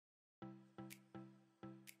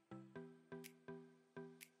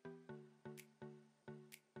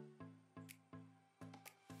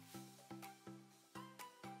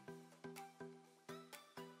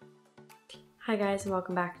Hi guys, and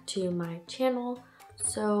welcome back to my channel.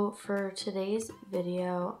 So for today's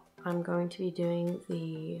video, I'm going to be doing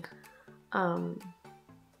the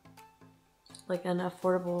like an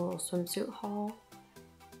affordable swimsuit haul.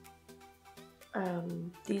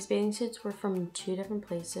 These bathing suits were from two different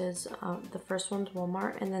places. The first one's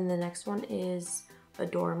Walmart, and then the next one is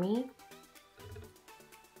Adore Me.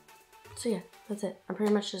 So yeah, that's it. I'm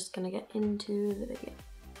pretty much just gonna get into the video.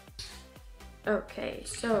 Okay,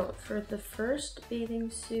 so for the first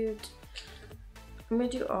bathing suit, I'm gonna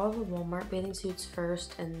do all the Walmart bathing suits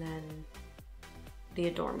first and then the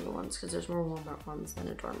Adore Me ones, because there's more Walmart ones than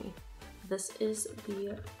Adore Me. This is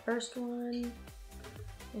the first one.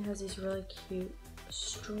 It has these really cute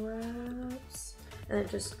straps and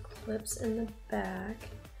it just clips in the back.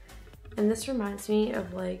 And this reminds me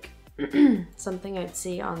of like something I'd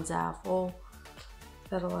see on Zaful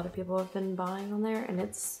that a lot of people have been buying on there, and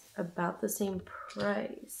it's about the same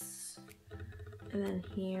price. And then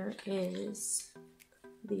here is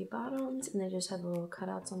the bottoms, and they just have the little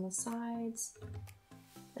cutouts on the sides,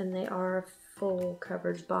 and they are full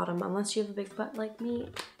coverage bottom. Unless you have a big butt like me,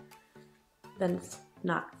 then it's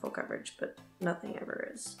not full coverage, but nothing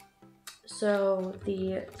ever is. So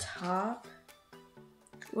the top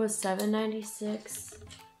was $7.96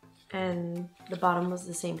 and the bottom was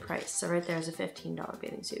the same price. So right there is a $15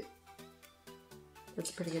 bathing suit.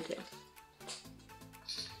 That's a pretty good deal.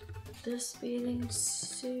 This bathing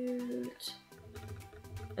suit,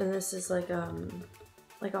 and this is like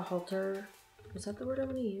a halter. Is that the word I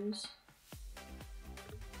want to use?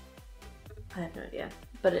 I have no idea.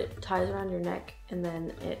 But it ties around your neck and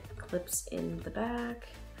then it clips in the back.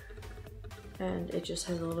 And it just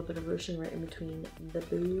has a little bit of ruching right in between the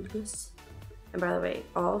boobs. And by the way,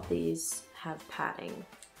 all of these have padding.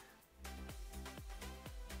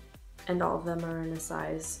 And all of them are in a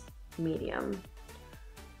size medium.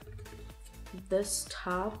 This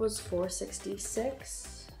top was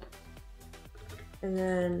 $4.66. And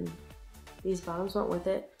then these bottoms went with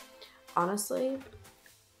it. Honestly,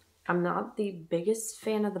 I'm not the biggest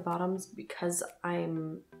fan of the bottoms because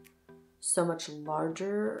I'm so much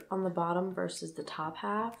larger on the bottom versus the top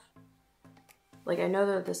half. Like, I know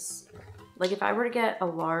they're this, like if I were to get a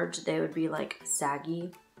large, they would be like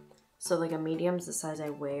saggy. So like a medium's the size I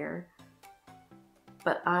wear.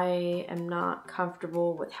 But I am not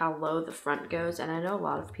comfortable with how low the front goes, and I know a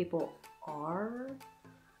lot of people are.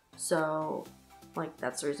 So like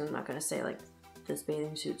that's the reason I'm not gonna say like this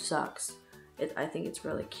bathing suit sucks. I think it's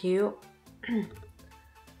really cute.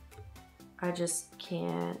 I just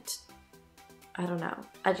can't, I don't know.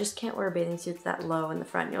 I just can't wear bathing suits that low in the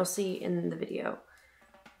front. You'll see in the video.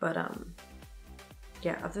 But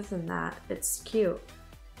yeah, other than that, it's cute.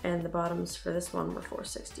 And the bottoms for this one were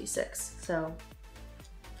 $4.66. So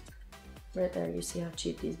right there, you see how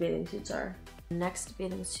cheap these bathing suits are. Next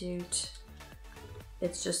bathing suit,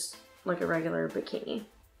 it's just like a regular bikini.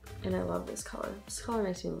 And I love this color. This color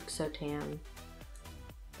makes me look so tan.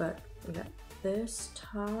 But we got this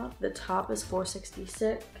top. The top is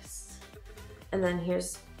 $4.66. And then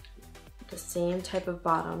here's the same type of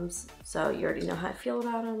bottoms. So you already know how I feel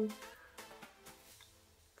about them.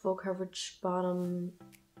 Full coverage bottom,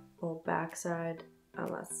 full backside,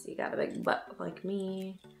 unless you got a big butt like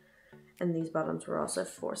me. And these bottoms were also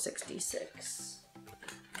 $4.66.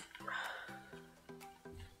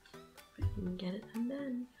 I can get it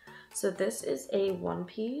undone. So this is a one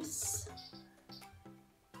piece.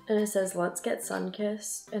 And it says, "Let's get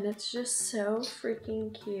sun-kissed." And it's just so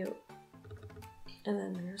freaking cute. And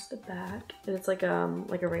then there's the back. And it's like a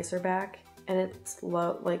racer back. And it's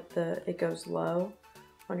low, like it goes low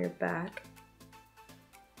on your back.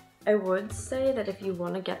 I would say that if you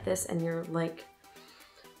want to get this and you're like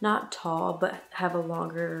not tall but have a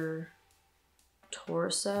longer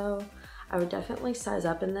torso, I would definitely size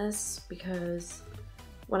up in this, because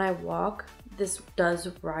when I walk, this does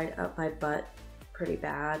ride up my butt pretty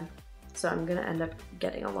bad. So I'm gonna end up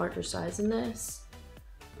getting a larger size in this.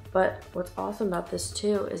 But what's awesome about this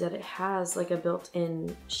too is that it has like a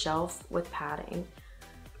built-in shelf with padding.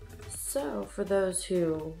 So for those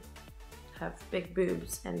who have big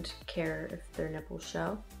boobs and care if their nipples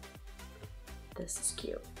show, this is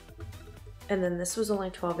cute. And then this was only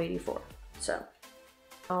 $12.84. So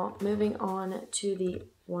moving on to the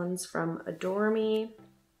ones from Adore Me.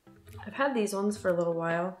 I've had these ones for a little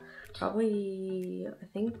while, probably I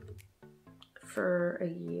think for a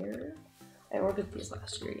year. I ordered these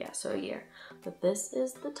last year, yeah, so a year. But this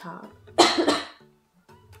is the top.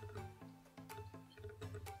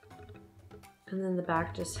 And then the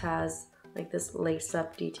back just has like this lace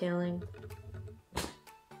up detailing.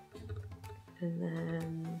 And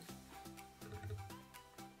then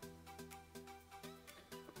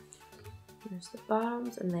There's the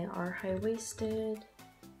bottoms, and they are high-waisted.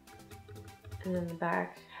 And then the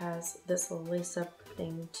back has this little lace-up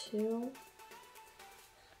thing too.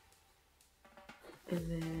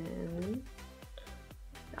 And then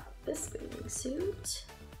got this bathing suit.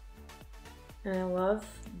 And I love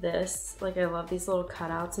this. Like, I love these little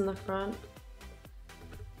cutouts in the front.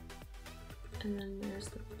 And then there's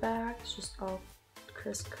the back. It's just all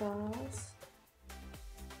crisscross.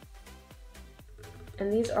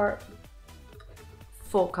 And these are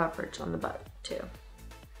full coverage on the butt too.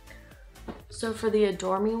 So for the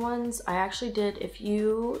Adore Me ones, I actually did, if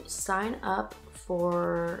you sign up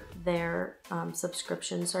for their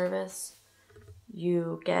subscription service,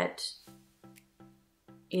 you get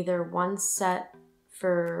either one set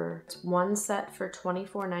for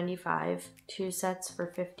 $24.95, 2 sets for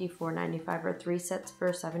 $54.95, or 3 sets for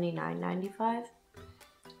 $79.95.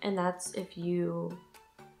 And that's if you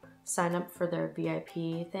sign up for their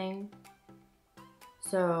VIP thing.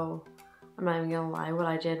 So I'm not even gonna lie, what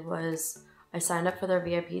I did was I signed up for their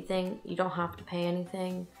VIP thing. You don't have to pay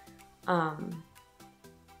anything.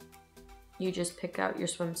 You just pick out your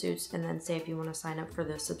swimsuits and then say if you want to sign up for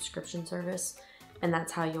the subscription service, and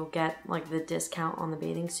that's how you'll get like the discount on the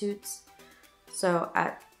bathing suits. So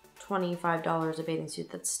at $25 a bathing suit,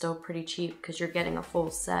 that's still pretty cheap because you're getting a full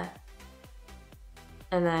set.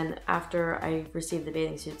 And then after I received the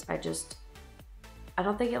bathing suits, I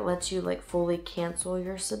don't think it lets you like fully cancel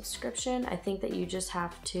your subscription. I think that you just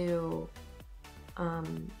have to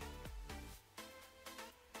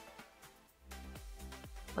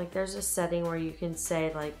like there's a setting where you can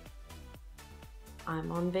say like,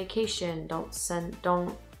 I'm on vacation,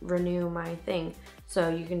 don't renew my thing. So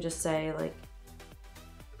you can just say like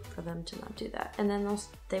for them to not do that, and then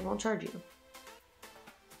they won't charge you.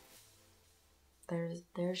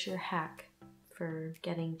 There's your hack for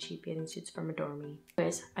getting cheap bathing suits from Adore Me.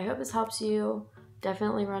 Anyways, I hope this helps you.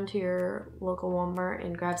 Definitely run to your local Walmart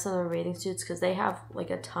and grab some of their bathing suits because they have like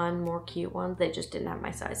a ton more cute ones. They just didn't have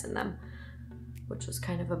my size in them, which was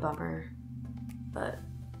kind of a bummer. But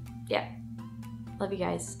yeah, love you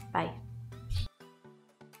guys. Bye.